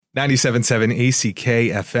97.7 ACK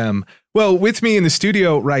FM. Well, with me in the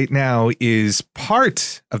studio right now is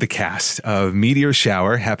part of the cast of Meteor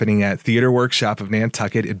Shower happening at Theater Workshop of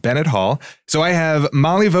Nantucket at Bennett Hall. So I have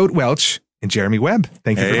Molly Vogt Welch and Jeremy Webb.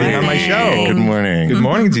 Thank you for being on my show. Good morning. Good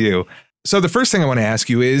morning to you. So the first thing I want to ask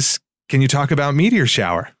you is, can you talk about Meteor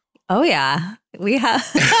Shower? Oh, yeah. We have.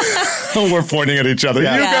 We're pointing at each other.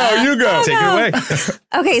 Yeah. You go. Take it away.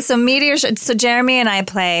 Okay, so Jeremy and I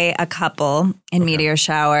play a couple in Meteor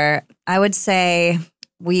Shower. I would say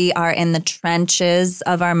we are in the trenches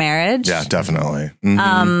of our marriage. Yeah, definitely.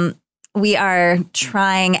 Mm-hmm. We are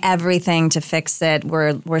trying everything to fix it.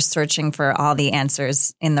 We're searching for all the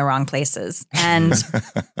answers in the wrong places. And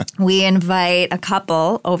we invite a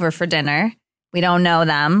couple over for dinner. We don't know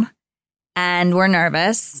them. And we're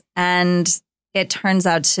nervous. And it turns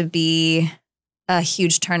out to be a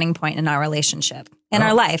huge turning point in our relationship, in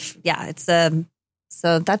our life. Yeah, so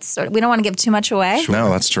that's we don't want to give too much away. Sure. No,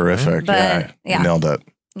 that's terrific. But, yeah, you nailed it.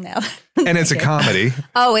 No. And it's a comedy.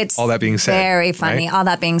 Oh, it's all that being said, very funny. Right? All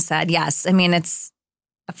that being said, yes. I mean, it's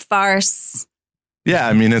a farce. Yeah,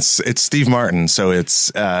 I mean, it's Steve Martin, so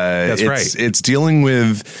it's right. It's dealing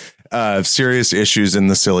with serious issues in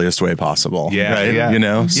the silliest way possible. Yeah, right. Yeah. You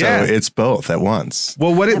know, so yeah. It's both at once.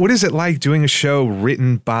 Well, what is it like doing a show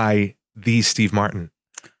written by the Steve Martin?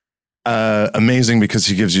 Amazing, because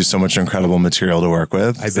he gives you so much incredible material to work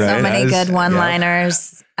with. I bet. So many good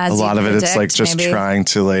one-liners. A lot of it, it's like just trying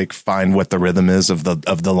to like find what the rhythm is of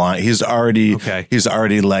the line. He's already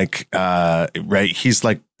like right. He's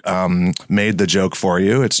like made the joke for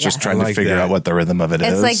you. It's just trying to figure out what the rhythm of it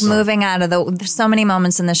is. It's like moving out of there's so many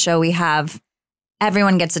moments in the show we have.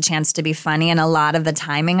 Everyone gets a chance to be funny, and a lot of the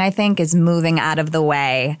timing, I think, is moving out of the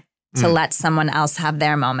way to let someone else have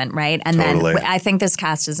their moment, right? And Totally. then I think this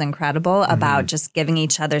cast is incredible about just giving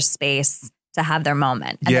each other space to have their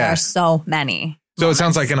moment. And there are so many. So it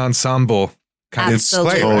sounds like an ensemble kind It's of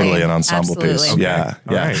play. totally an ensemble piece. Okay. Yeah.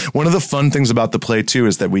 All Yeah. right. One of the fun things about the play too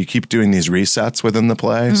is that we keep doing these resets within the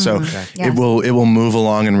play. So it will move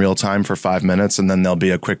along in real time for 5 minutes, and then there'll be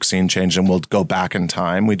a quick scene change, and we'll go back in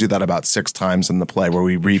time. We do that about 6 times in the play where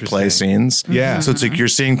we replay scenes. Yeah. So it's like you're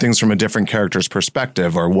seeing things from a different character's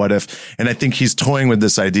perspective, or what if, and I think he's toying with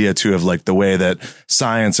this idea too of like the way that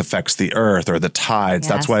science affects the earth or the tides.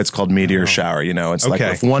 That's why it's called Meteor Shower. You know, it's like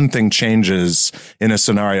if one thing changes in a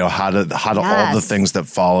scenario, how do all the things that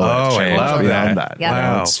follow change beyond that. Yep.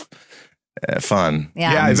 Wow. It's fun.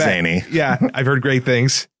 Yeah. I bet. Zany. Yeah, I've heard great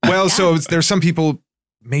things. Well, so there's some people,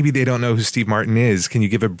 maybe they don't know who Steve Martin is. Can you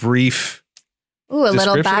give a brief a little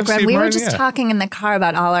description of background? Steve We were Martin? just talking in the car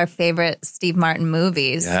about all our favorite Steve Martin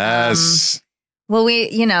movies. Yes. Well,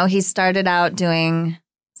 he started out doing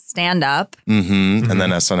stand-up And then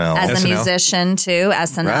SNL. as a musician too.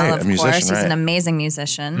 SNL, Right, of a musician, course. He's right. an amazing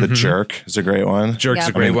musician. The Jerk is a great one. Jerk's a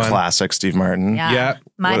Yep. great one. Classic Steve Martin. Yeah.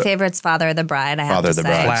 My favorite's Father of the Bride, I have Father to of the say.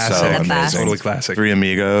 Bride. Classic. So The amazing. best. Totally classic. Three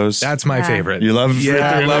Amigos. That's my favorite. You love Three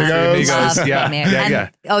I love Three Amigos? Amigos. Love Yeah. Amigos. Yeah, And- yeah.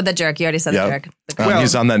 Oh, The Jerk. You already said Yep. The Jerk. The Jerk.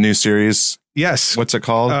 He's on that new series. Yes. What's it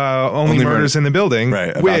called? Only Murders in the Building, Right,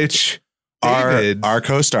 about which David, our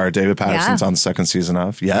co-star David Patterson's Yeah. on the second season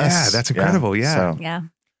of. Yes. Yeah, that's incredible. Yeah. So Yeah.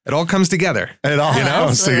 it all comes together. it all comes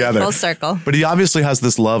Absolutely. together. Full circle. But he obviously has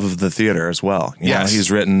this love of the theater as well. You know, he's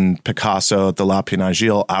written Picasso at the La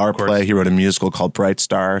Pinagile, our play. He wrote a musical called Bright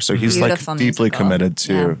Star. So he's Beautiful like deeply musical. committed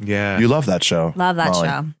to. Yeah. You love that show. Love that Molly.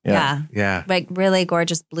 show. Yeah. Yeah. Like really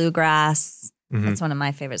gorgeous bluegrass. That's one of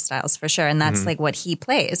my favorite styles for sure. And that's like what he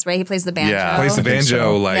plays, right? He plays the banjo. Yeah. Plays the I think banjo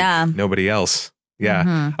so. like nobody else.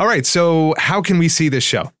 Yeah. All right. So how can we see this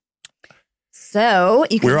show? So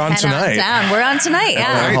you can We're on head tonight. down. We're on tonight.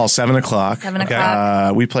 Yeah. Bennett Hall, 7 o'clock. 7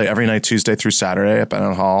 o'clock. We play every night, Tuesday through Saturday at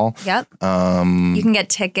Bennett Hall. Yep. You can get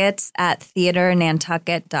tickets at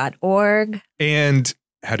theaternantucket.org. And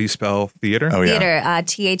how do you spell theater? Oh, yeah. Theater,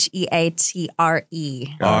 Theatre.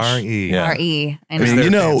 R-E. Yeah. R-E. I mean, you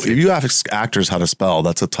know, if you ask actors how to spell,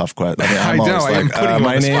 that's a tough question. I mean, I'm I know, always I am like, putting you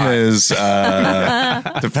my on the name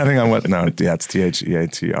spot. is, depending on what, no, yeah, it's Theatre.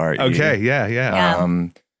 Okay. Yeah. Yeah.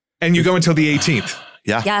 And you go until the 18th.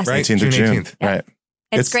 Yeah. Yes. Right. 18th June of June. 18th. Right.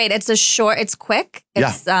 It's great. It's it's quick.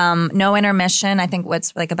 It's no intermission. I think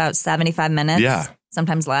what's like about 75 minutes. Yeah.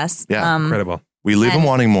 Sometimes less. Yeah. Incredible. We leave them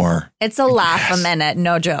wanting more. It's a laugh a minute,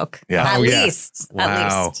 no joke. Yeah. At Oh, yeah. least. Wow.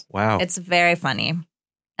 At least. Wow. It's very funny.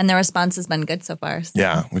 And the response has been good so far. So.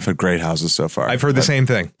 Yeah. We've had great houses so far. I've heard the But same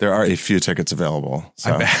thing. There are a few tickets available.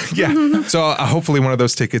 So. I bet. Yeah. So hopefully one of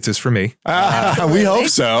those tickets is for me. We hope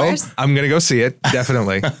so. I'm going to go see it.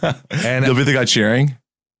 Definitely. And You'll be the guy cheering.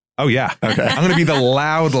 Oh, yeah. Okay. I'm going to be the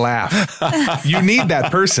loud laugh. You need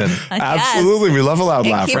that person. Absolutely. We love a loud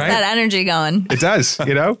laugh, keeps right? that energy going. It does,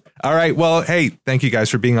 you know? All right. Well, hey, thank you guys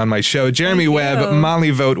for being on my show. Jeremy Webb,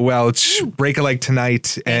 Molly Vogt Welch, Break a Leg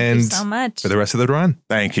Tonight, Thank you so much for the rest of the run.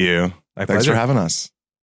 Thank you. My Thanks pleasure. for having us.